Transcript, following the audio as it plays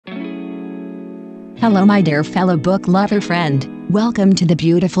Hello my dear fellow book lover friend, welcome to the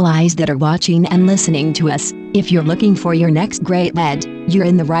beautiful eyes that are watching and listening to us. If you're looking for your next great read, you're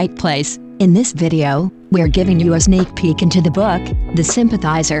in the right place. In this video, we're giving you a sneak peek into the book, The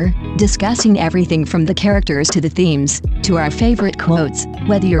Sympathizer, discussing everything from the characters to the themes, to our favorite quotes.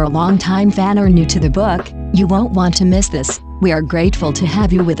 Whether you're a longtime fan or new to the book, you won't want to miss this. We are grateful to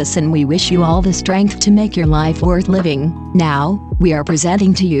have you with us and we wish you all the strength to make your life worth living. Now, we are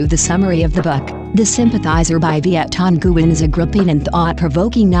presenting to you the summary of the book. The Sympathizer by Viet. Nguyen is a gripping and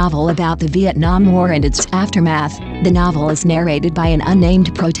thought-provoking novel about the Vietnam War and its aftermath. The novel is narrated by an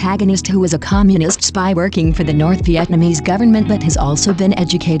unnamed protagonist who is a communist spy working for the North Vietnamese government but has also been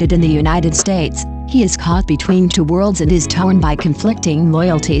educated in the United States. He is caught between two worlds and is torn by conflicting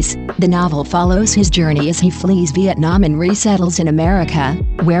loyalties. The novel follows his journey as he flees Vietnam and resettles in America,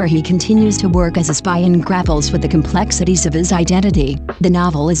 where he continues to work as a spy and grapples with the complexities of his identity. The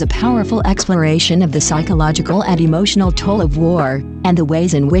novel is a powerful exploration of the psychological and emotional toll of war, and the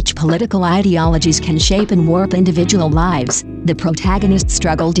ways in which political ideologies can shape and warp individual lives. The protagonist's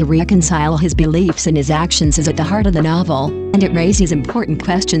struggle to reconcile his beliefs and his actions is at the heart of the novel, and it raises important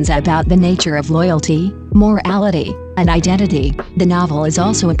questions about the nature of loyalty, morality, and identity. The novel is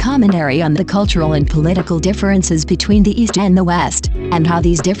also a commentary on the cultural and political differences between the East and the West, and how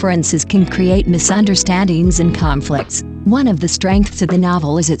these differences can create misunderstandings and conflicts. One of the strengths of the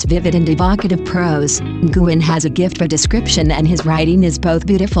novel is its vivid and evocative prose. Nguyen has a gift for description and his writing is both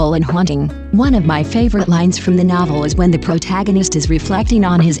beautiful and haunting. One of my favorite lines from the novel is when the protagonist is reflecting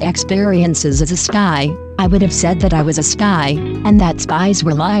on his experiences as a spy. I would have said that I was a spy, and that spies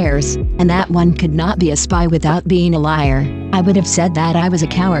were liars, and that one could not be a spy without being a liar. I would have said that I was a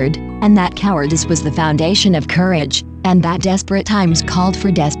coward, and that cowardice was the foundation of courage, and that desperate times called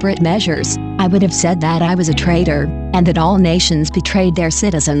for desperate measures. I would have said that I was a traitor, and that all nations betrayed their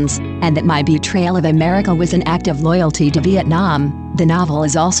citizens, and that my betrayal of America was an act of loyalty to Vietnam. The novel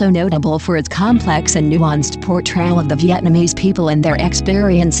is also notable for its complex and nuanced portrayal of the Vietnamese people and their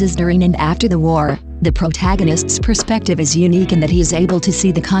experiences during and after the war. The protagonist's perspective is unique in that he is able to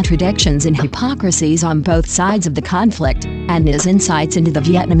see the contradictions and hypocrisies on both sides of the conflict, and his insights into the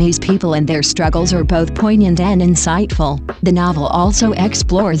Vietnamese people and their struggles are both poignant and insightful. The novel also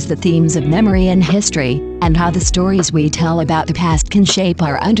explores the themes of memory and history, and how the stories we tell about the past can shape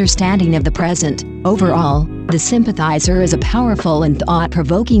our understanding of the present. Overall, The Sympathizer is a powerful and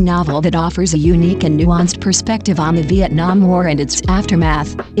thought-provoking novel that offers a unique and nuanced perspective on the Vietnam War and its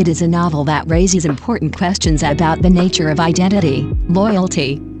aftermath. It is a novel that raises important questions about the nature of identity,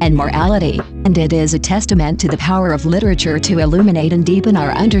 loyalty, and morality, and it is a testament to the power of literature to illuminate and deepen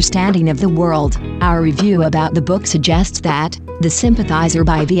our understanding of the world. Our review about the book suggests that The Sympathizer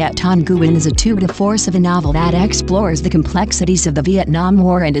by Viet. Nguyen is a tour de force of a novel that explores the complexities of the Vietnam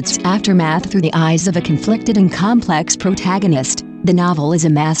War and its aftermath through the eyes of a conflicted and complex protagonist. The novel is a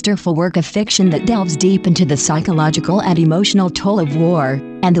masterful work of fiction that delves deep into the psychological and emotional toll of war,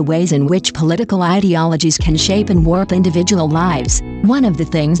 and the ways in which political ideologies can shape and warp individual lives. One of the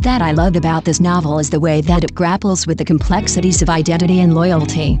things that I loved about this novel is the way that it grapples with the complexities of identity and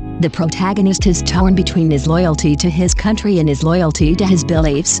loyalty. The protagonist is torn between his loyalty to his country and his loyalty to his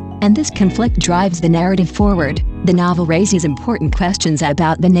beliefs, and this conflict drives the narrative forward. The novel raises important questions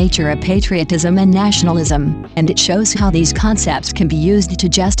about the nature of patriotism and nationalism, and it shows how these concepts can be used to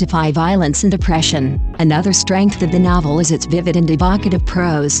justify violence and oppression. Another strength of the novel is its vivid and evocative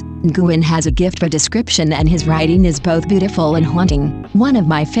prose. Nguyen has a gift for description and his writing is both beautiful and haunting. One of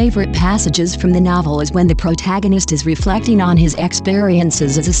my favorite passages from the novel is when the protagonist is reflecting on his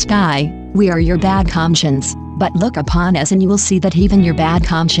experiences as a spy. We are your bad conscience, but look upon us and you will see that even your bad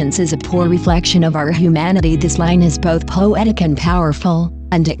conscience is a poor reflection of our humanity. This line is both poetic and powerful,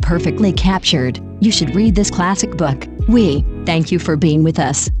 and it perfectly captured. You should read this classic book. We thank you for being with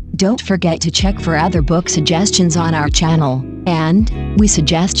us. Don't forget to check for other book suggestions on our channel, and we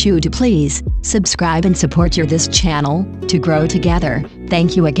suggest you to please subscribe and support this channel to grow together.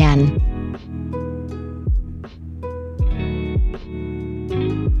 Thank you again.